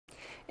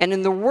And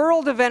in the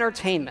world of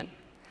entertainment,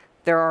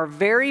 there are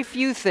very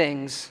few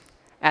things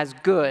as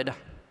good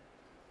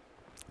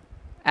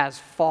as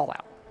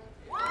Fallout.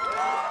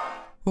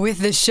 With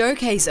the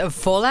showcase of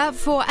Fallout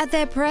 4 at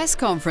their press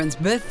conference,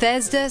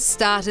 Bethesda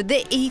started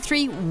the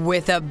E3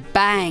 with a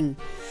bang.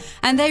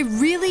 And they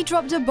really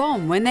dropped a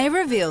bomb when they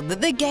revealed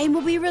that the game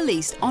will be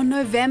released on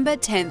November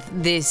 10th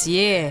this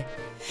year.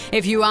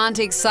 If you aren't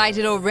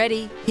excited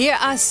already, here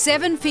are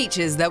 7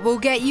 features that will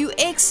get you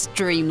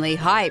extremely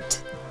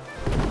hyped.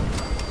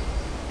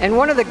 And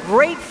one of the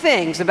great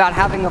things about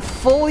having a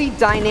fully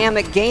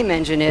dynamic game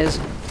engine is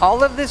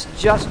all of this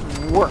just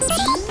works.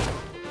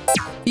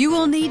 You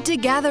will need to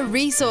gather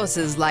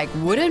resources like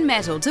wood and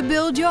metal to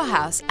build your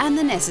house and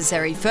the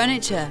necessary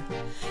furniture.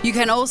 You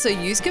can also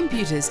use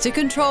computers to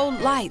control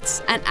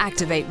lights and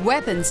activate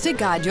weapons to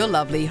guard your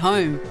lovely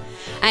home.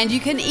 And you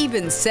can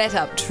even set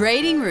up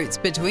trading routes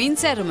between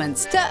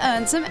settlements to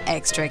earn some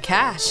extra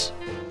cash.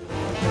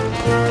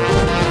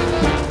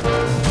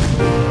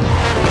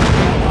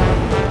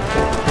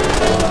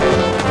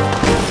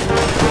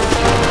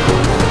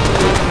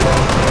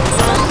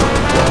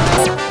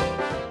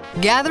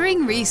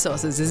 Gathering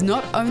resources is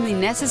not only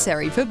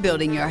necessary for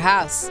building your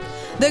house.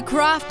 The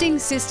crafting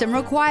system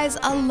requires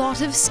a lot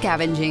of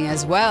scavenging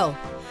as well.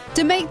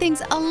 To make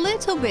things a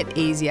little bit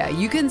easier,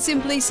 you can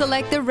simply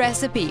select the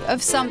recipe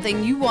of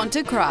something you want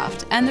to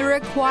craft, and the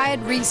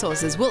required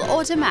resources will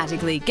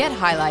automatically get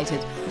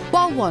highlighted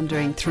while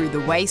wandering through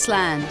the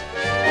wasteland.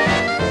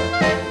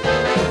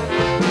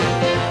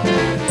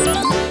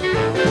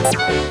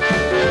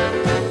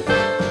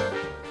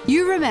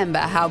 You remember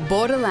how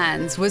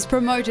Borderlands was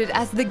promoted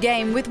as the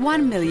game with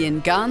 1 million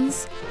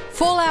guns?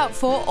 Fallout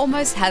 4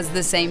 almost has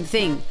the same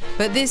thing,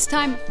 but this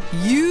time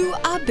you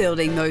are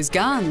building those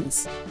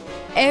guns.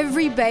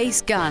 Every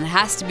base gun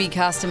has to be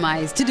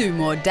customized to do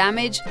more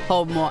damage,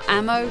 hold more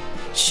ammo,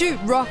 shoot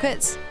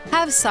rockets,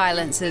 have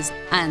silencers,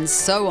 and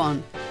so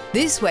on.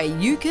 This way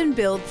you can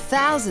build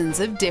thousands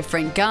of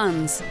different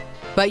guns.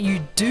 But you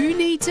do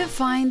need to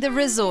find the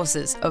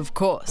resources, of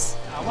course.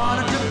 I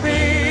wanted to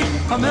be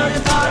a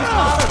million times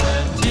hotter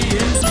than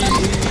TNT.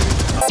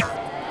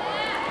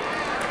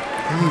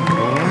 Hey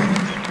boy,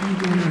 what are you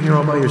doing in here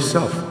all by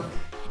yourself?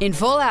 In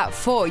Fallout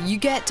 4, you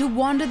get to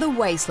wander the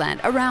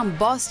wasteland around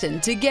Boston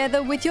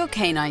together with your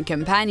canine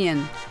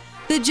companion.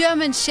 The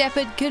German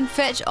Shepherd can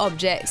fetch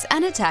objects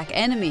and attack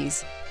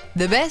enemies.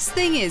 The best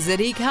thing is that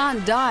he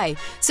can't die,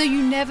 so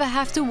you never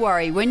have to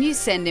worry when you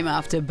send him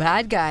after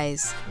bad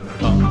guys.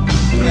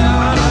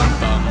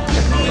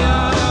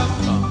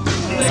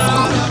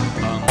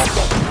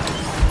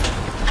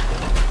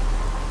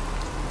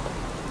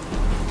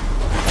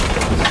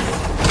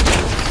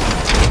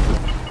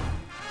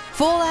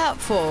 Fallout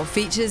 4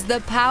 features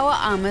the power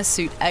armor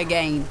suit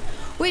again,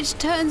 which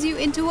turns you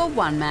into a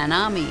one-man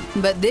army.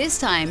 But this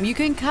time you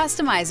can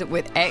customize it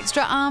with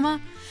extra armor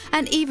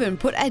and even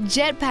put a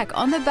jetpack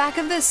on the back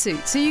of the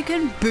suit so you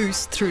can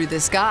boost through the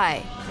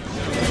sky.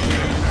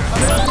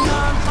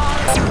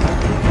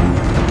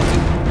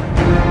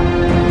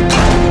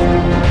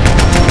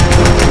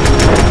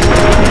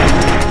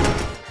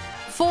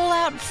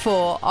 Fallout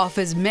 4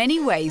 offers many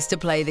ways to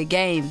play the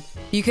game.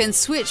 You can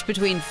switch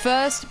between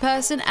first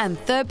person and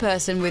third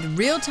person with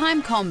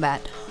real-time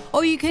combat,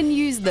 or you can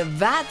use the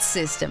VAT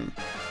system.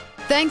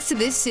 Thanks to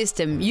this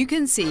system, you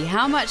can see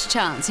how much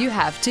chance you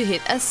have to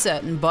hit a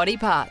certain body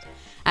part.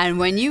 And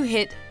when you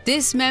hit,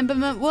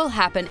 dismemberment will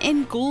happen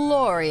in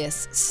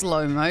glorious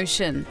slow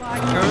motion.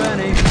 Like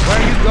where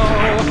you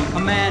go, a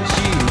man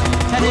shield,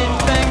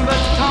 anything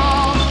but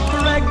calm,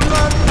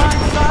 regular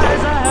pint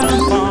size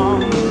and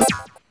bomb.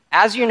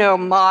 As you know,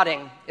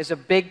 modding is a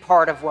big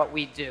part of what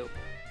we do.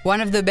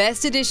 One of the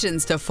best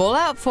additions to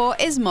Fallout 4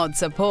 is mod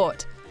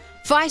support.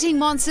 Fighting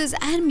monsters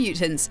and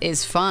mutants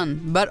is fun,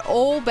 but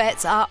all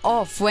bets are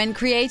off when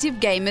creative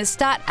gamers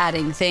start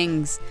adding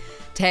things.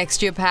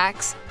 Texture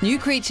packs, new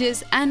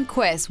creatures and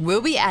quests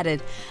will be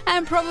added,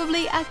 and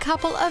probably a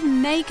couple of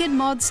naked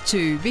mods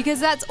too, because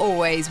that's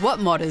always what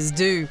modders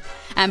do.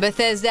 And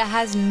Bethesda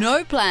has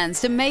no plans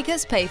to make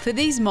us pay for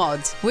these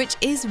mods, which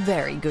is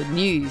very good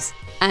news.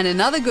 And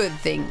another good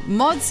thing,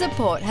 mod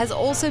support has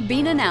also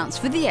been announced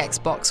for the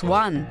Xbox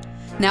One.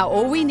 Now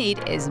all we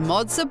need is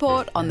mod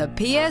support on the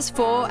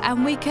PS4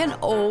 and we can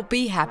all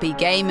be happy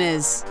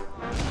gamers.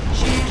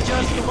 She's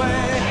just the way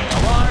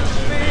I want her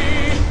to be,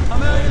 a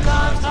million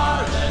times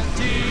hotter than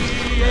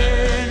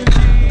TNT.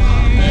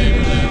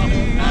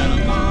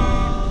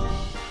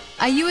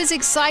 Are you as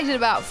excited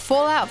about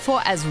Fallout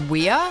 4 as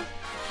we are?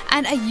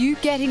 And are you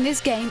getting this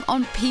game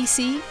on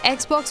PC,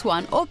 Xbox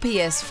One or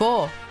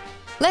PS4?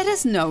 Let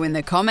us know in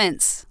the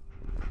comments.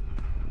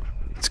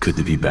 It's good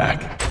to be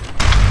back.